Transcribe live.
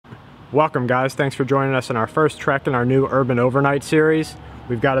Welcome guys, thanks for joining us in our first trek in our new Urban Overnight series.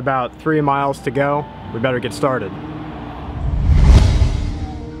 We've got about 3 miles to go. We better get started.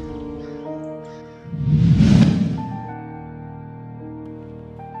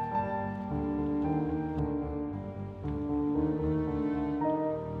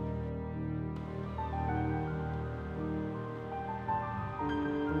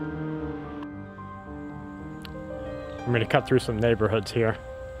 I'm going to cut through some neighborhoods here.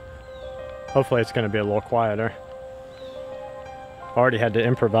 Hopefully it's going to be a little quieter. Already had to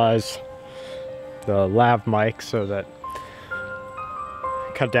improvise the lav mic so that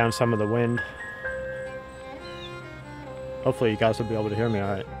cut down some of the wind. Hopefully you guys will be able to hear me all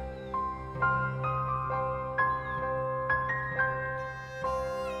right.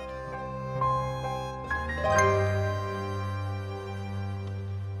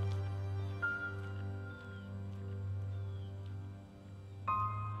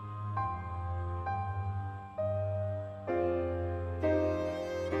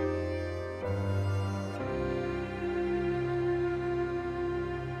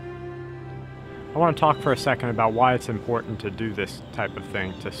 I want to talk for a second about why it's important to do this type of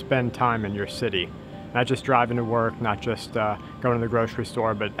thing, to spend time in your city. Not just driving to work, not just going to the grocery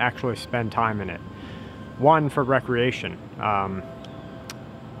store, but actually spend time in it. One, for recreation.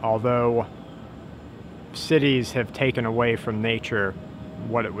 Although cities have taken away from nature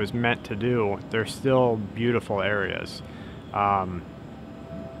what it was meant to do, they're still beautiful areas.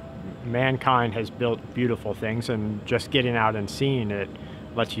 Mankind has built beautiful things, and just getting out and seeing it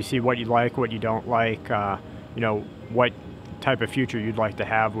lets you see what you like, what you don't like, you know, what type of future you'd like to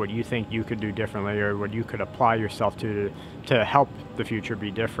have, what you think you could do differently, or what you could apply yourself to help the future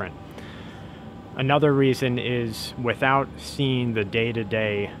be different. Another reason is, without seeing the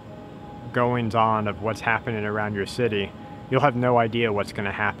day-to-day goings-on of what's happening around your city, you'll have no idea what's going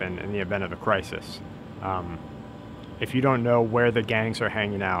to happen in the event of a crisis. If you don't know where the gangs are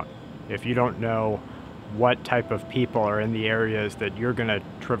hanging out, if you don't know what type of people are in the areas that you're going to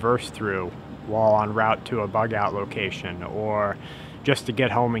traverse through while en route to a bug out location, or just to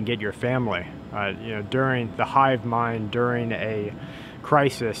get home and get your family. You know, during the hive mind, during a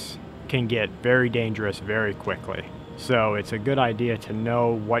crisis, can get very dangerous very quickly. So it's a good idea to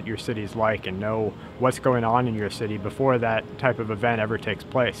know what your city's like and know what's going on in your city before that type of event ever takes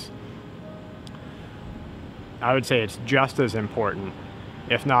place. I would say it's just as important,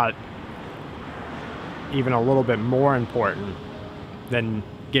 if not even a little bit more important, than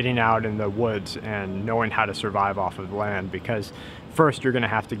getting out in the woods and knowing how to survive off of land, because first you're going to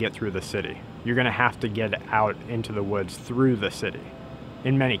have to get through the city. You're going to have to get out into the woods through the city.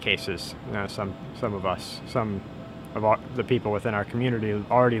 In many cases, you know, some of the people within our community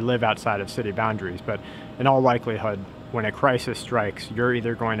already live outside of city boundaries, but in all likelihood, when a crisis strikes, you're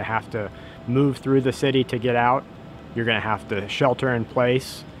either going to have to move through the city to get out, you're going to have to shelter in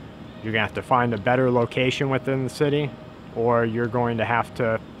place, you're going to have to find a better location within the city, or you're going to have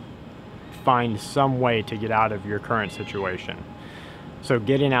to find some way to get out of your current situation. So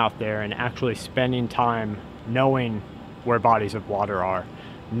getting out there and actually spending time knowing where bodies of water are,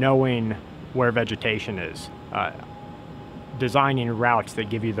 knowing where vegetation is, designing routes that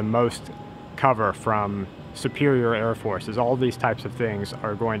give you the most cover from superior air forces, all these types of things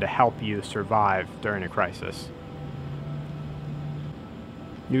are going to help you survive during a crisis.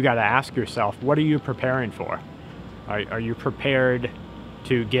 You got to ask yourself, what are you preparing for? Are you prepared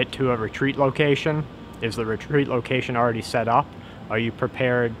to get to a retreat location? Is the retreat location already set up? Are you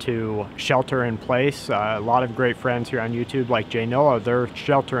prepared to shelter in place? A lot of great friends here on YouTube, like Jay Noah, they're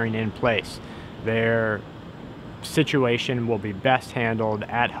sheltering in place. Their situation will be best handled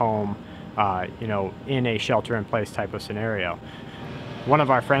at home, you know, in a shelter in place type of scenario. One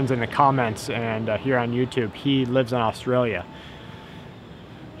of our friends in the comments and here on YouTube, he lives in Australia.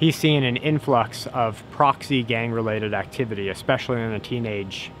 He's seeing an influx of proxy gang-related activity, especially in the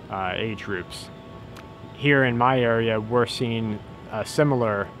teenage age groups. Here in my area, we're seeing a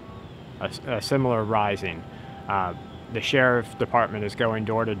similar rising. The sheriff's department is going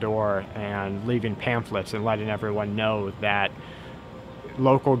door to door and leaving pamphlets and letting everyone know that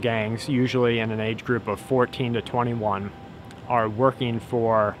local gangs, usually in an age group of 14 to 21, are working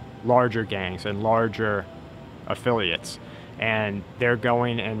for larger gangs and larger affiliates. And they're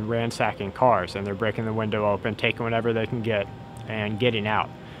going and ransacking cars, and they're breaking the window open, taking whatever they can get, and getting out.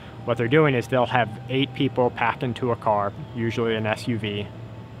 What they're doing is they'll have 8 people packed into a car, usually an SUV,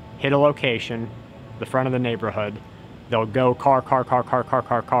 hit a location, the front of the neighborhood. They'll go car,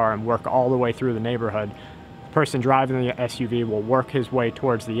 and work all the way through the neighborhood. The person driving the SUV will work his way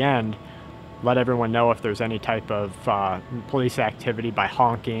towards the end, let everyone know if there's any type of police activity by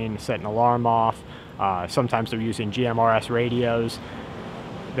honking, set an alarm off. Sometimes they're using GMRS radios.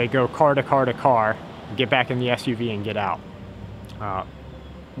 They go car to car to car, get back in the SUV and get out.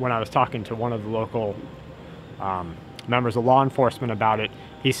 When I was talking to one of the local members of law enforcement about it,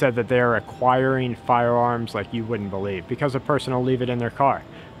 he said that they're acquiring firearms like you wouldn't believe, because a person will leave it in their car.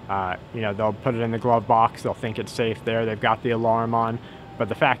 You know, they'll put it in the glove box, they'll think it's safe there, they've got the alarm on. But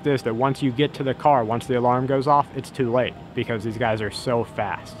the fact is that once you get to the car, once the alarm goes off, it's too late, because these guys are so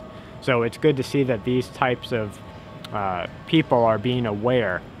fast. So it's good to see that these types of people are being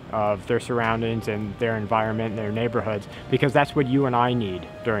aware of their surroundings and their environment and their neighborhoods, because that's what you and I need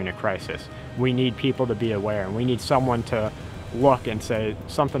during a crisis. We need people to be aware, and we need someone to look and say,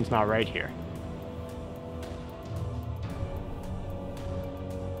 something's not right here.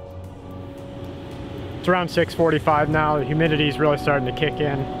 It's around 6:45 now. The humidity's really starting to kick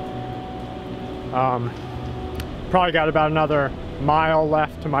in. Probably got about another mile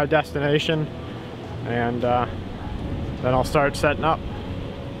left to my destination, and then I'll start setting up.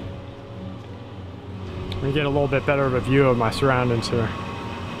 Let me get a little bit better of a view of my surroundings here.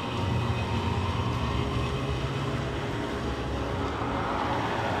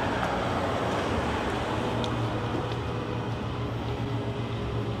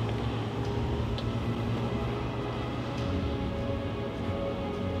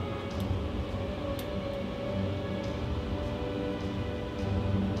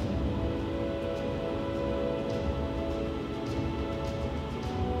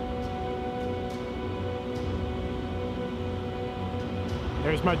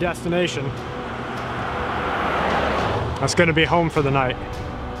 There's my destination. That's going to be home for the night.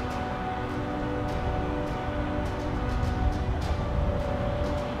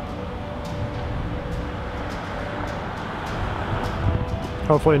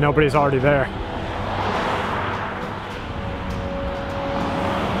 Hopefully nobody's already there.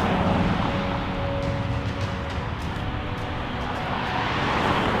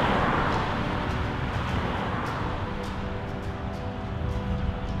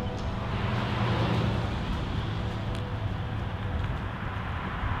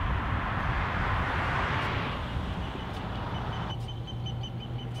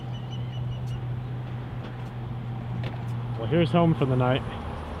 Well, here's home for the night.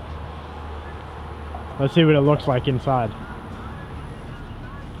 Let's see what it looks like inside.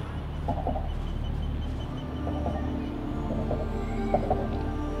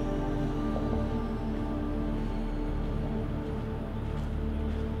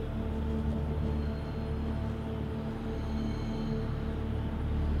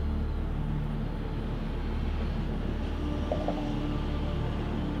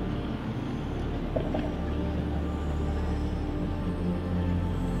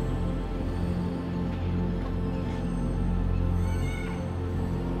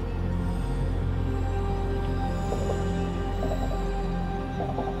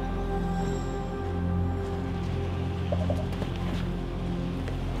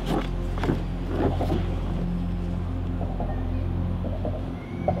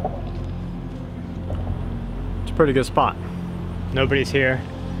 Pretty good spot. Nobody's here.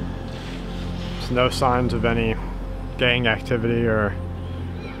 There's no signs of any gang activity or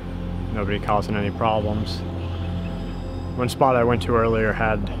nobody causing any problems. One spot I went to earlier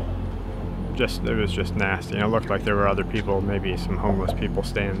had it was just nasty. And it looked like there were other people, maybe some homeless people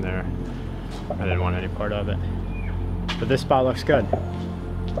staying there. I didn't want any part of it. But this spot looks good.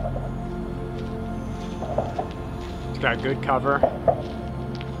 It's got good cover.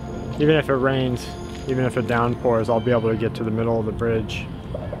 Even if it rains, even if it downpours, I'll be able to get to the middle of the bridge,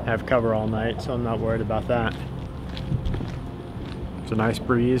 have cover all night, so I'm not worried about that. It's a nice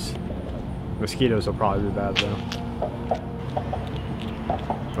breeze. Mosquitoes will probably be bad though.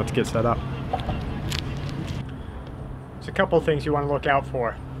 Let's get set up. There's a couple things you want to look out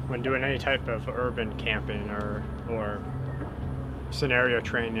for when doing any type of urban camping or scenario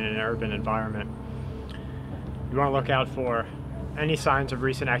training in an urban environment. You want to look out for any signs of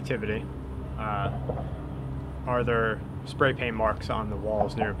recent activity. Are there spray paint marks on the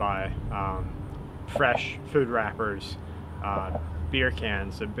walls nearby? Fresh food wrappers, beer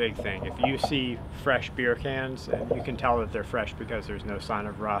cans, a big thing. If you see fresh beer cans, and you can tell that they're fresh because there's no sign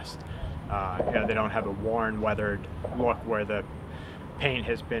of rust. You know, they don't have a worn, weathered look where the paint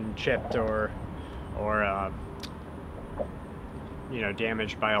has been chipped or you know,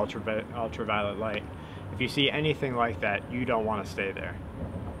 damaged by ultraviolet light. If you see anything like that, you don't want to stay there.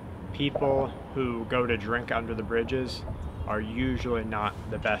 People who go to drink under the bridges are usually not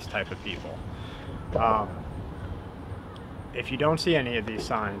the best type of people. if you don't see any of these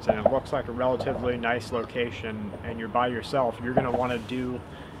signs and it looks like a relatively nice location and you're by yourself, you're going to want to do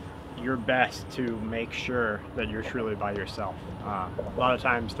your best to make sure that you're truly by yourself. A lot of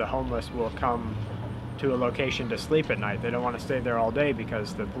times the homeless will come to a location to sleep at night. They don't want to stay there all day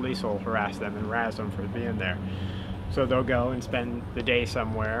because the police will harass them and razz them for being there. So they'll go and spend the day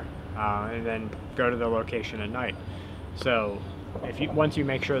somewhere and then go to the location at night. So once you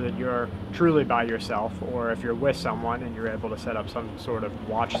make sure that you're truly by yourself, or if you're with someone and you're able to set up some sort of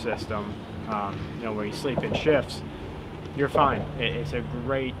watch system, where you sleep in shifts, you're fine. It's a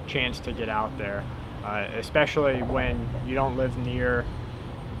great chance to get out there, especially when you don't live near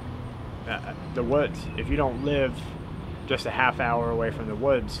the woods. If you don't live just a half hour away from the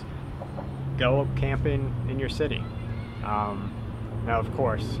woods, go camping in your city. Now, of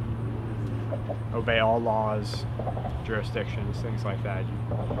course, obey all laws, jurisdictions, things like that.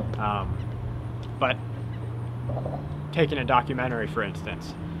 But taking a documentary, for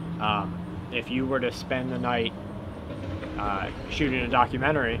instance, if you were to spend the night shooting a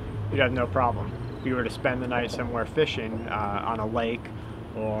documentary, you'd have no problem. If you were to spend the night somewhere fishing on a lake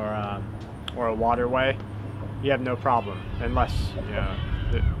or a waterway, you have no problem, unless,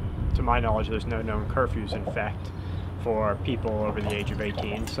 to my knowledge, there's no known curfews in effect for people over the age of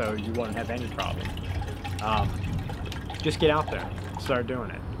 18, so you won't have any problem. Just get out there, start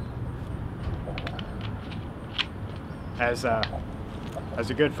doing it. As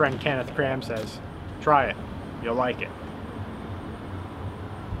a good friend Kenneth Cram says, try it, you'll like it.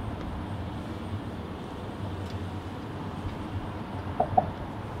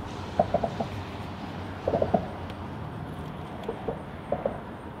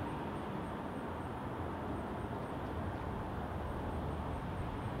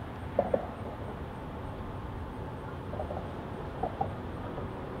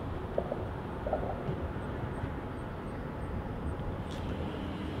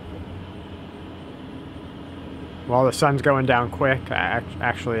 Well, the sun's going down quick.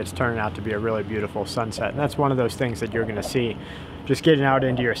 Actually, it's turning out to be a really beautiful sunset. And that's one of those things that you're going to see just getting out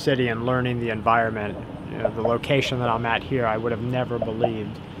into your city and learning the environment. The location that I'm at here, I would have never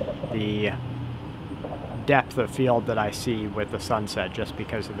believed the depth of field that I see with the sunset, just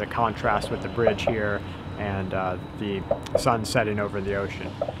because of the contrast with the bridge here and the sun setting over the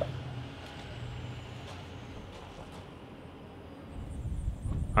ocean.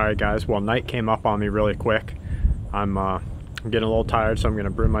 Alright guys, well, night came up on me really quick. I'm getting a little tired, so I'm going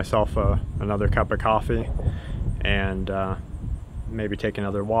to brew myself another cup of coffee and maybe take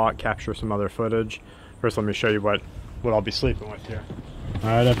another walk, capture some other footage. First, let me show you what I'll be sleeping with here.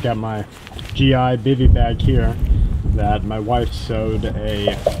 Alright, I've got my GI bivy bag here that my wife sewed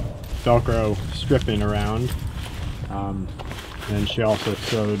a Velcro stripping around, and she also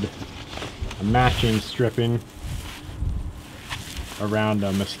sewed a matching stripping around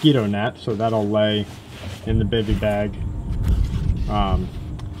a mosquito net, so that'll lay in the bivy bag.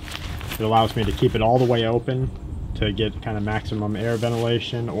 It allows me to keep it all the way open to get kind of maximum air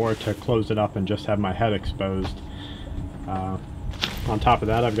ventilation, or to close it up and just have my head exposed. On top of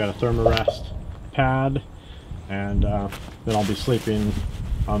that, I've got a thermarest pad, and then I'll be sleeping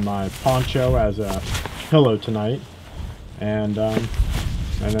on my poncho as a pillow tonight, and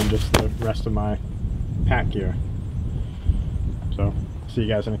then just the rest of my pack gear. So, see you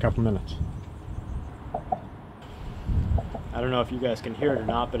guys in a couple minutes. I don't know if you guys can hear it or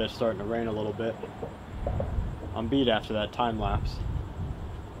not, but it's starting to rain a little bit. I'm beat after that time lapse.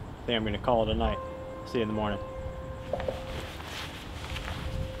 I think I'm going to call it a night. See you in the morning.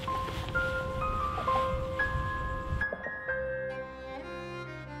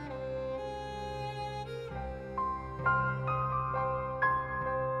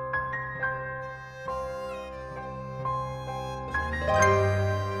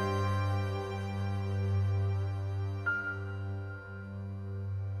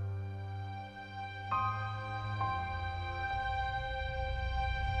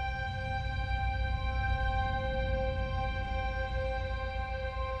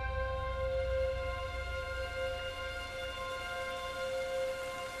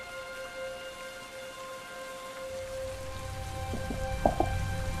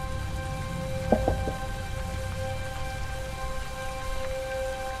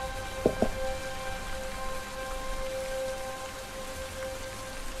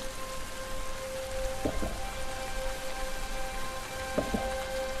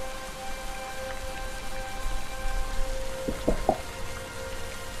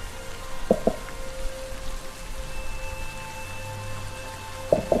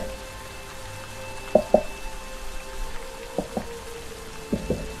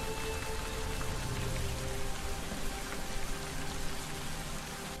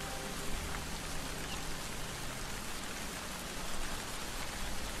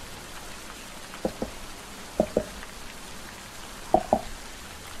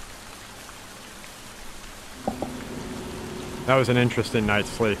 That was an interesting night's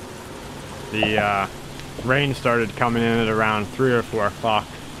sleep. The rain started coming in at around 3 or 4 o'clock.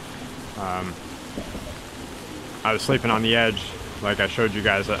 I was sleeping on the edge, like I showed you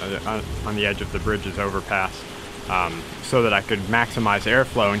guys, on the edge of the bridge's overpass, so that I could maximize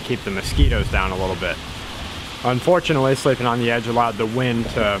airflow and keep the mosquitoes down a little bit. Unfortunately, sleeping on the edge allowed the wind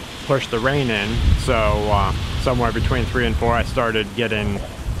to push the rain in, so somewhere between 3 and 4 I started getting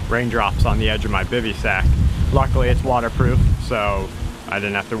raindrops on the edge of my bivy sack. Luckily it's waterproof, so I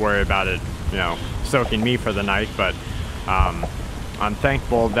didn't have to worry about it, you know, soaking me for the night, but I'm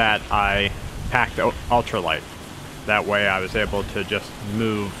thankful that I packed ultralight. That way I was able to just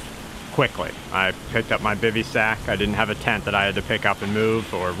move quickly. I picked up my bivy sack. I didn't have a tent that I had to pick up and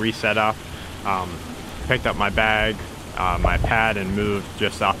move or reset up. Picked up my bag, my pad, and moved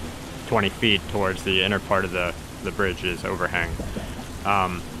just up 20 feet towards the inner part of the bridge's overhang.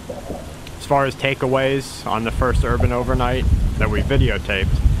 As far as takeaways on the first urban overnight that we videotaped,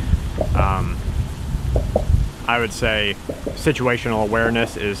 I would say situational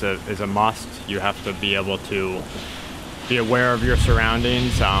awareness is a must. You have to be able to be aware of your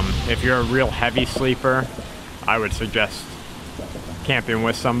surroundings. If you're a real heavy sleeper, I would suggest camping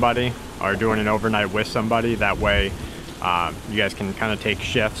with somebody or doing an overnight with somebody. That way you guys can kind of take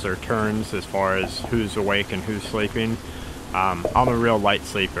shifts or turns as far as who's awake and who's sleeping. I'm a real light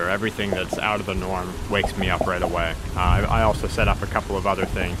sleeper. Everything that's out of the norm wakes me up right away. I also set up a couple of other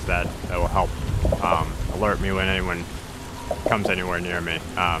things that will help alert me when anyone comes anywhere near me.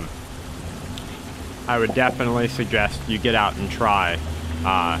 I would definitely suggest you get out and try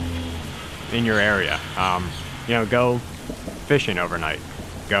in your area. You know, go fishing overnight.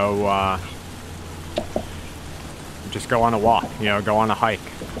 Go just go on a walk, you know, go on a hike.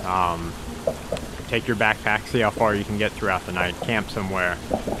 Take your backpack, see how far you can get throughout the night, camp somewhere,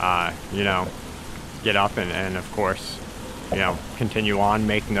 you know, get up and of course, you know, continue on,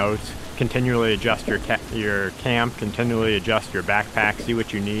 make notes, continually adjust your camp, continually adjust your backpack, see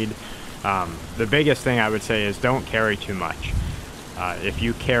what you need. The biggest thing I would say is don't carry too much. If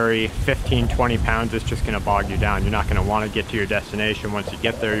you carry 15, 20 pounds, it's just going to bog you down. You're not going to want to get to your destination. Once you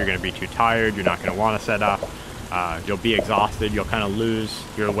get there, you're going to be too tired. You're not going to want to set up. You'll be exhausted. You'll kind of lose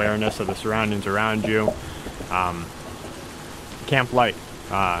your awareness of the surroundings around you. Camp light.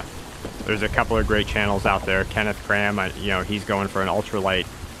 There's a couple of great channels out there. Kenneth Cram, you know, he's going for an ultralight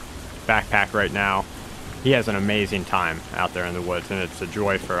backpack right now. He has an amazing time out there in the woods, and it's a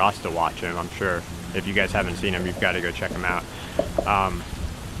joy for us to watch him. I'm sure if you guys haven't seen him, you've got to go check him out.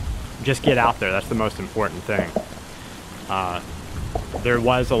 Just get out there. That's the most important thing. There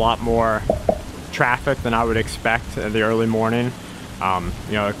was a lot more traffic than I would expect in the early morning.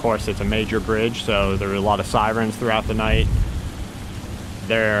 You know, of course, it's a major bridge, so there were a lot of sirens throughout the night.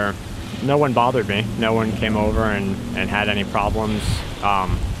 No one bothered me. No one came over and had any problems. A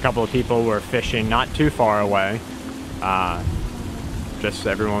couple of people were fishing not too far away. Just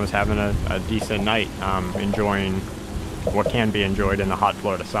everyone was having a decent night, enjoying what can be enjoyed in the hot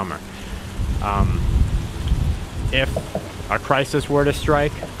Florida summer. If a crisis were to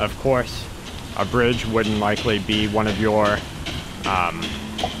strike, of course, a bridge wouldn't likely be one of your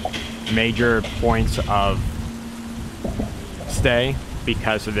major points of stay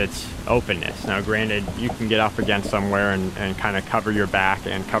because of its openness. Now granted, you can get up against somewhere and kind of cover your back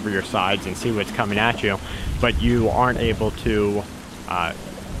and cover your sides and see what's coming at you, but you aren't able to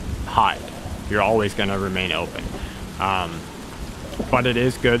hide. You're always going to remain open. But it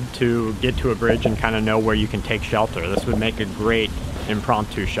is good to get to a bridge and kind of know where you can take shelter. This would make a great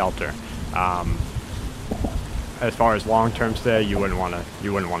impromptu shelter. As far as long-term stay, you wouldn't want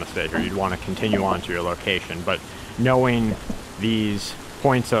to stay here. You'd want to continue on to your location. But knowing these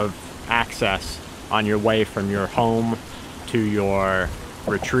points of access on your way from your home to your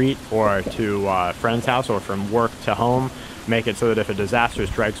retreat or to a friend's house or from work to home, make it so that if a disaster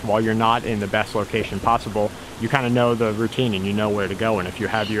strikes while you're not in the best location possible, you kind of know the routine and you know where to go. And if you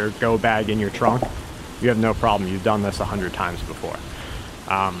have your go bag in your trunk, you have no problem. You've done this 100 times before.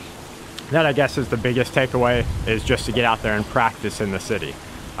 That, I guess, is the biggest takeaway, is just to get out there and practice in the city.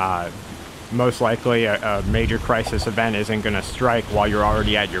 Most likely a major crisis event isn't going to strike while you're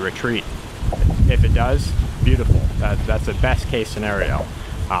already at your retreat. If it does, beautiful. That's the best case scenario.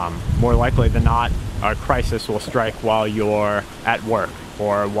 More likely than not, a crisis will strike while you're at work,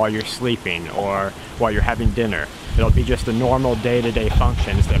 or while you're sleeping, or while you're having dinner. It'll be just the normal day-to-day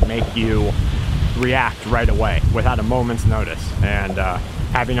functions that make you react right away without a moment's notice. And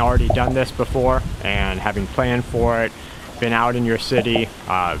having already done this before and having planned for it, been out in your city,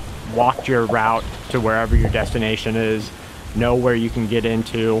 walked your route to wherever your destination is, know where you can get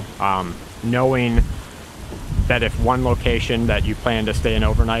into, knowing that if one location that you plan to stay an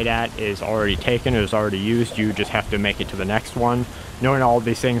overnight at is already taken or is already used, you just have to make it to the next one. Knowing all of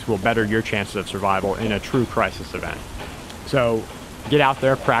these things will better your chances of survival in a true crisis event. So get out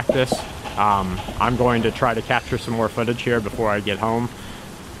there, practice. I'm going to try to capture some more footage here before I get home.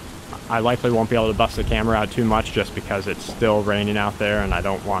 I likely won't be able to bust the camera out too much just because it's still raining out there, and I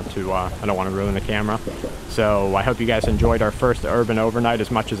don't want to ruin the camera. So I hope you guys enjoyed our first urban overnight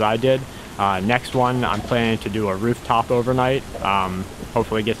as much as I did. Next one, I'm planning to do a rooftop overnight.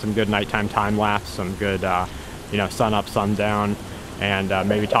 Hopefully get some good nighttime time lapse, some good sun up, sun down, and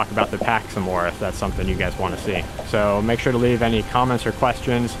maybe talk about the pack some more if that's something you guys want to see. So make sure to leave any comments or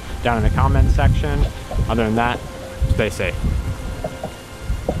questions down in the comments section. Other than that, stay safe.